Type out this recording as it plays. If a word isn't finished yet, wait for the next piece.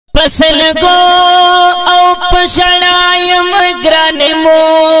پسلگو او پشڑایم گرانی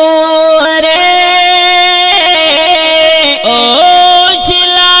موری او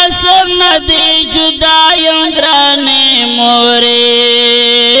چلا سب ندی جدایم گرانی موری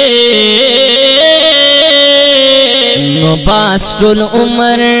نو باس ټول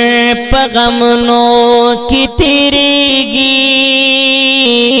عمر پغمنو کی تیریگی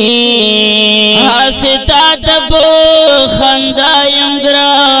حستا دبو خندایم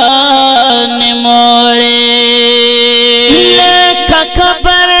گران موری لکا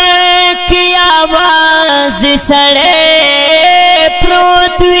کبر کی آواز سڑے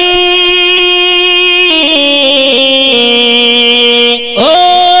پروتوی او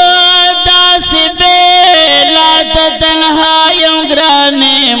داس بیلا تنہایم گران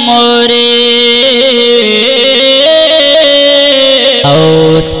موری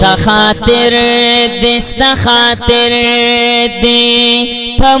ستا خاطر دستا خاطر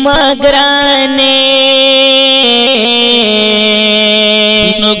دی پمگرانے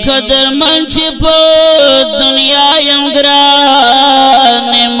نو قدر منچ پو دنیا یم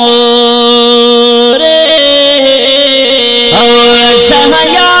گران مورے او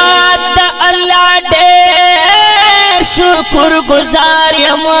سہیات دا اللہ دیر شکر گزار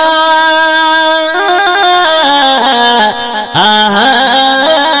یما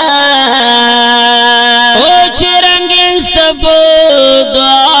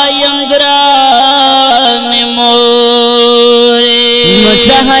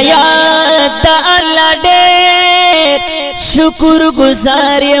سہیات اللہ دیر شکر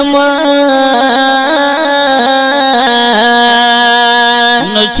گزار یما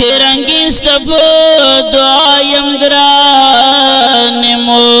نو چرنگی ستبو دعایم گران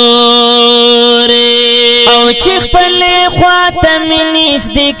موری او چیخ پلی خواتا منیس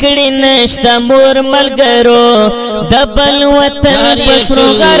دکڑی نشتا مور ملگرو دبل وطن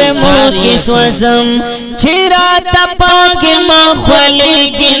پسرو غرمو کس وزم چیرا تپاک مخولی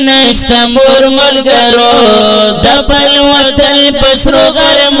کی نشتا مور ملگرو دبل وطن پسرو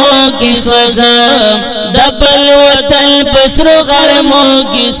غرمو کس وزم دبل وطن پسرو غرمو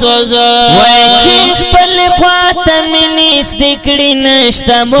کس وزم وی چیخ پلی خواتا منیس دکڑی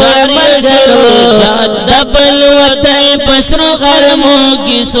نشتا مور ملگرو دبل وطن پسرو غرمو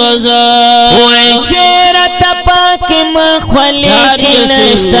کی سوزا وی چیرا تپاک مخولی کی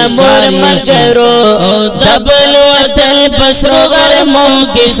نشتا مور ملگرو دبل وطن پسرو غرمو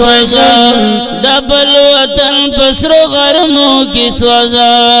کی سوزا دبل وطن پسرو غرمو کی سوزا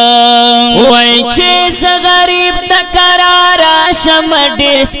وی چیز غریب دکرارا شم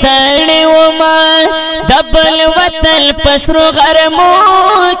ڈیستڑی وما دبل وطن پسرو غرمو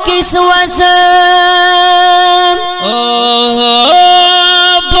کی سوزا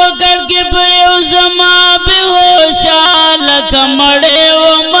پکڑ کے پریو زما بے ہوشا لکا مڑے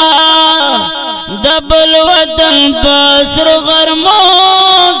وما دبل وطن پسر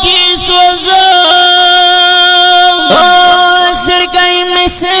غرموں کی سوزا سرگئی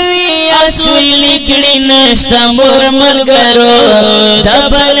مسوی اسوی لکڑی نشتا مور ملگرو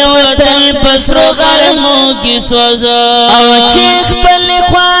دبل وطن پسر غرموں کی سوزا او چیخ پل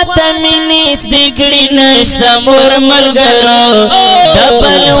خواتا منیس دکڑی نشتا مور ملگرو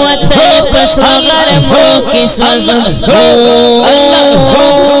دبل وطن پسر غرموں کی سوزا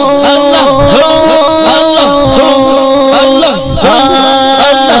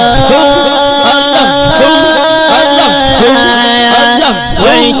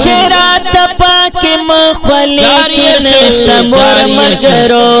نشتا مور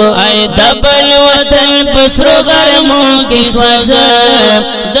ملگرو اے دبل وطن پسرو غرموں کی سوزا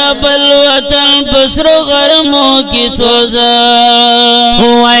دبل وطن پسرو غرموں کی سوزا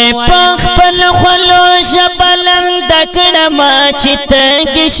اے پاک پل خلو شبلن دکڑما چیتا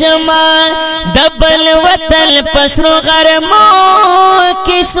کشما دبل وطن پسرو غرموں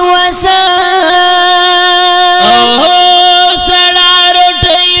کی سوزا سڑا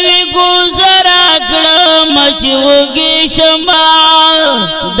روٹیوی گزرا کڑم چوگی شما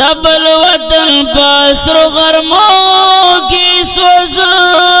دبل وطن پسر غرموں کی سوزا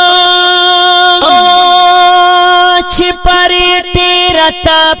چھپاری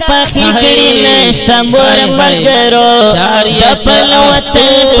ٹیرتا پخیگڑی نشتا مور ملگرو دبل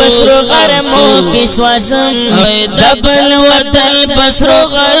وطن پسر غرموں کی سوزا دبل وطن پسر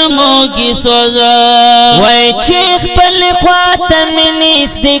غرموں کی سوزا وی چیخ پل خواتا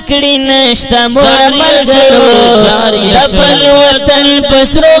منیس دکڑی نشتا مور ملگرو دبل وطن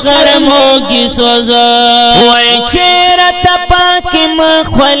پسر غرموں کی سوزا وی چیرا تپاک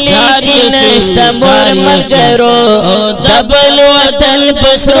مخولی کی نشتا مور ملگرو دبل وطن وطن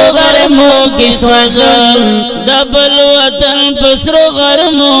پسرو غرمو کی سوزم دبل وطن پسرو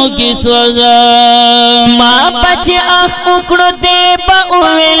غرمو کی سوزم ما بچی اخ اکڑو دے با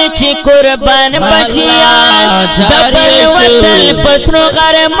اویل چی قربان بچیا دبل وطن پسرو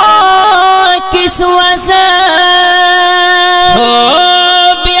غرمو کی سوزم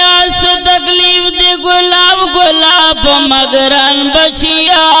بیاس تکلیف دے گلاب گلاب مگران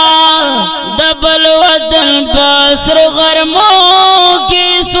بچیا دبل وطن پسرو غرمو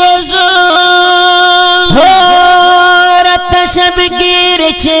کی سوزم شبگیر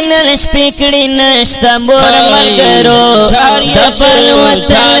چینل شپیکڑی نشتا مور ملگرو دبل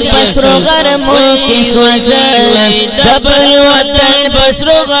وطن پسرو غرمو کی سوزم دبل وطن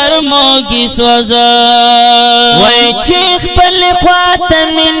پسرو غرمو کی سوزم وی چیخ پل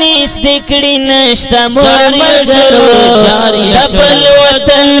خواتم نیس دکڑی نشتا مور ملگرو دبل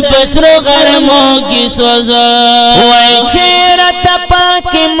وطن پسرو غرمو کی سوزم وی چیرت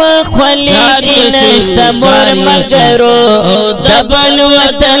پاکی مخولی کی نشتا مور ملگرو دبل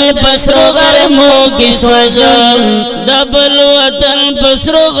وطن پسرو غرمو کی سوزم دبل وطن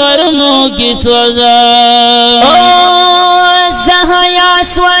پسرو غرمو کی سوزم زہیا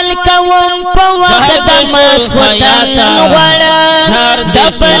سوال کوم پا وقت مسخوطن غڑا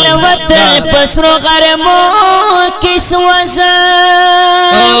دبل وطن پسرو غرمو کی سوزم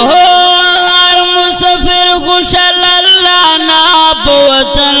ہر مسافر خوشال اللہ ناب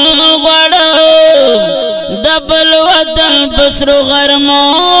وطن غڑا دبل وطن پسرو غرمو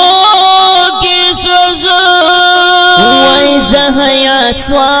کی سوزم وی زہیات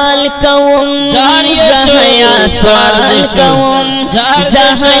سوال کوم زہیات سوال کوم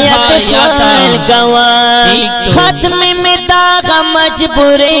زہیات سوال کوم ختم میں داغا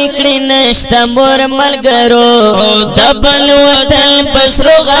مجبور اکڑی نشتا مور ملگرو دبل وطن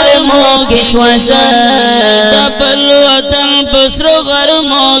پسرو غرمو کی سوزم دبل وطن پسرو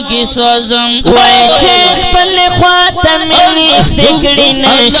غرمو کی سوزم وی چیخ پل خواتم نیس دکڑی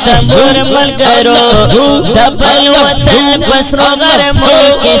نشتا مور ملگرو دبل وطن پسرو غرمو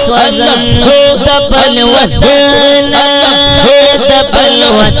کی سوزم دبل وطن دبل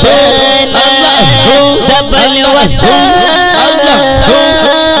وطن دبل وطن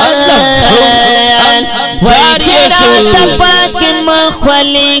وچرات پاک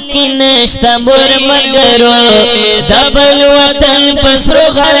مخولی کی نشتا مور ملگرو دبل وطن پسرو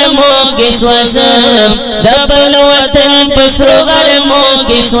غرمو کی سوزم دبل وطن پسرو غرمو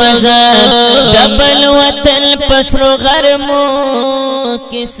کی سوزم دبل وطن پسرو غرمو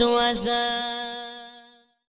کی سوزم